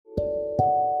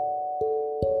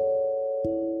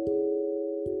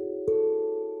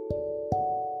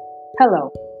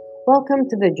Hello, welcome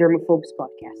to the Germophobes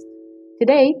podcast.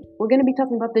 Today, we're going to be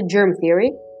talking about the germ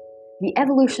theory, the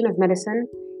evolution of medicine,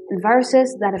 and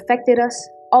viruses that affected us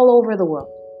all over the world.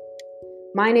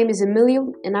 My name is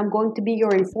Emilio, and I'm going to be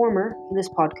your informer for this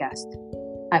podcast.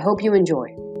 I hope you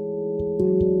enjoy.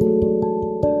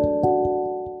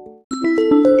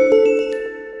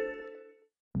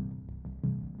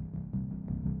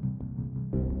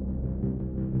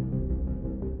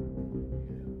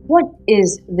 What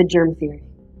is the germ theory?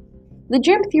 The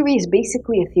germ theory is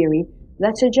basically a theory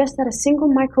that suggests that a single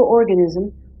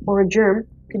microorganism or a germ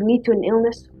could lead to an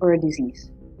illness or a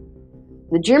disease.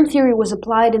 The germ theory was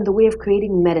applied in the way of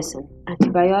creating medicine,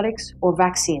 antibiotics, or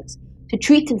vaccines to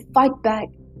treat and fight back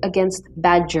against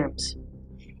bad germs.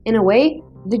 In a way,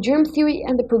 the germ theory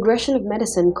and the progression of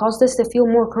medicine caused us to feel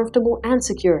more comfortable and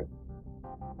secure.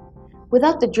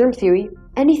 Without the germ theory,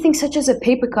 anything such as a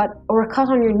paper cut or a cut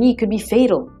on your knee could be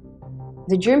fatal.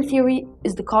 The germ theory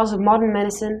is the cause of modern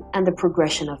medicine and the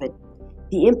progression of it.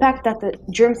 The impact that the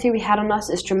germ theory had on us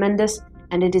is tremendous,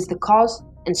 and it is the cause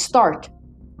and start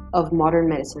of modern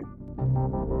medicine.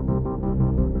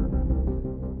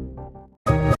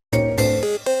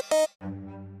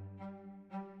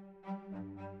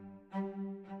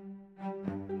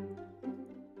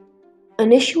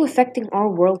 An issue affecting our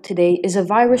world today is a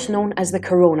virus known as the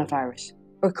coronavirus,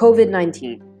 or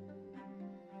COVID-19.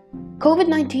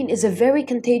 COVID-19 is a very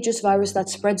contagious virus that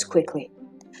spreads quickly.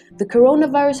 The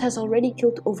coronavirus has already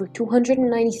killed over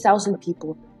 290,000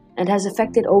 people and has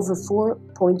affected over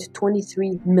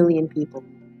 4.23 million people.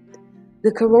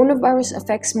 The coronavirus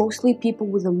affects mostly people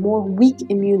with a more weak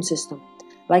immune system,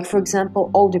 like for example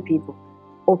older people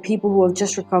or people who have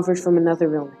just recovered from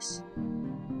another illness.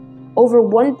 Over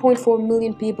 1.4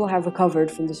 million people have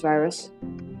recovered from this virus,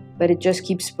 but it just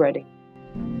keeps spreading.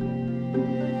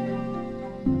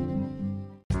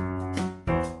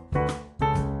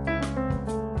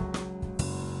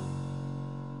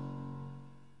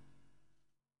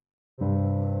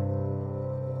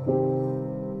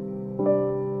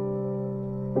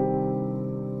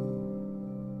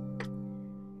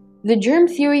 The germ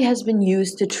theory has been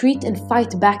used to treat and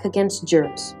fight back against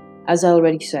germs, as I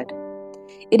already said.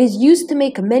 It is used to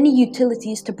make many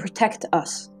utilities to protect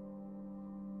us.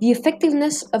 The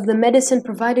effectiveness of the medicine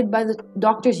provided by the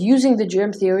doctors using the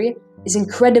germ theory is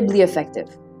incredibly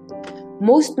effective.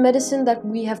 Most medicine that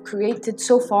we have created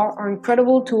so far are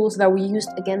incredible tools that we used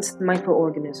against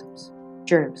microorganisms,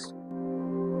 germs.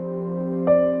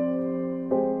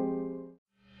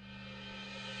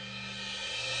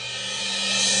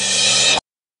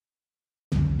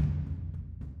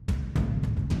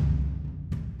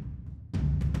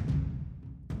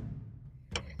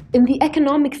 In the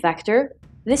economic factor,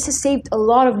 this has saved a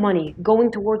lot of money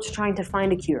going towards trying to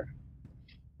find a cure.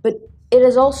 But it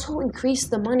has also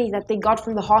increased the money that they got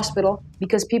from the hospital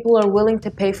because people are willing to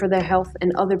pay for their health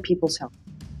and other people's health.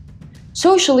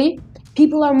 Socially,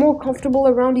 people are more comfortable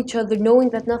around each other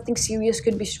knowing that nothing serious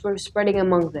could be spreading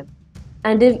among them.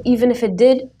 And even if it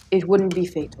did, it wouldn't be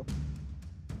fatal.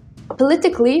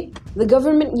 Politically, the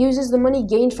government uses the money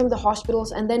gained from the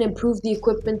hospitals and then improves the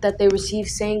equipment that they receive,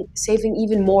 saving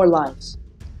even more lives.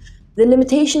 The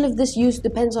limitation of this use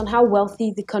depends on how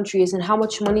wealthy the country is and how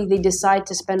much money they decide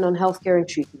to spend on healthcare and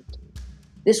treatment.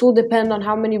 This will depend on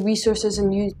how many resources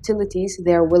and utilities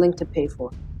they are willing to pay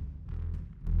for.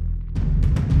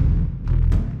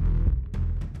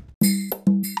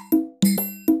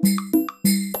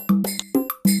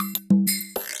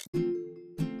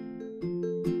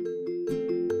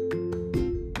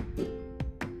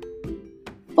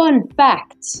 Fun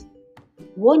facts!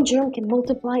 One germ can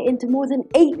multiply into more than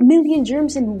 8 million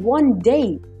germs in one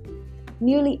day.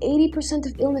 Nearly 80%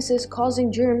 of illnesses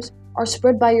causing germs are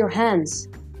spread by your hands.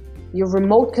 Your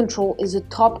remote control is a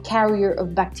top carrier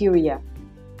of bacteria.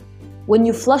 When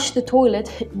you flush the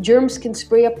toilet, germs can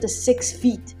spray up to 6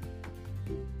 feet.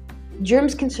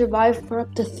 Germs can survive for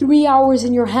up to 3 hours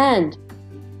in your hand.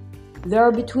 There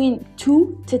are between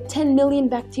 2 to 10 million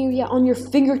bacteria on your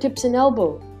fingertips and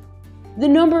elbow. The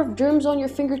number of germs on your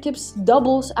fingertips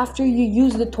doubles after you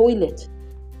use the toilet.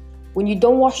 When you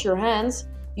don't wash your hands,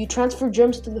 you transfer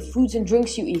germs to the foods and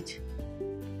drinks you eat.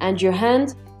 And your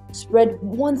hands spread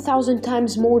 1,000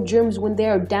 times more germs when they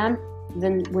are damp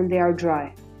than when they are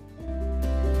dry.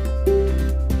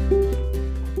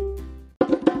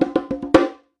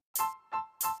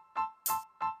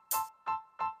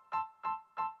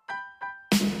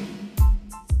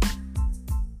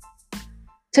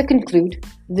 To conclude,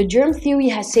 the germ theory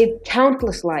has saved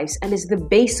countless lives and is the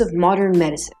base of modern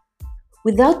medicine.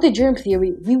 Without the germ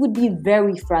theory, we would be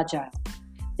very fragile.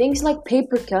 Things like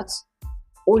paper cuts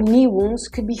or knee wounds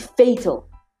could be fatal.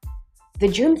 The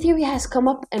germ theory has come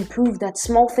up and proved that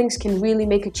small things can really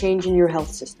make a change in your health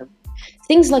system.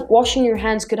 Things like washing your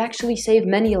hands could actually save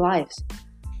many lives.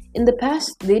 In the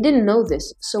past, they didn't know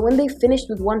this, so when they finished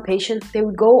with one patient, they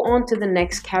would go on to the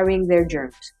next carrying their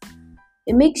germs.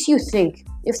 It makes you think,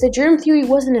 if the germ theory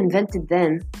wasn't invented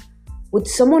then, would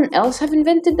someone else have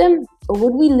invented them? Or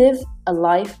would we live a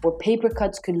life where paper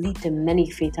cuts could lead to many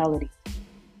fatalities?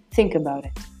 Think about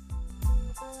it.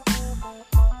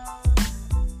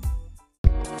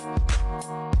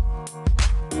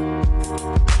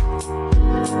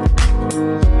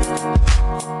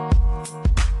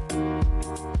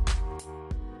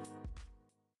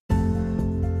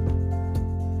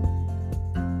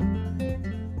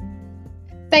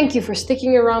 Thank you for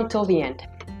sticking around till the end.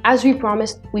 As we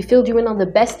promised, we filled you in on the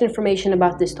best information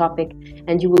about this topic,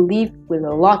 and you will leave with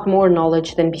a lot more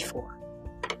knowledge than before.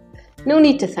 No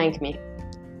need to thank me.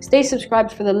 Stay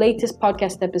subscribed for the latest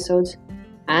podcast episodes,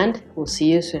 and we'll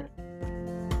see you soon.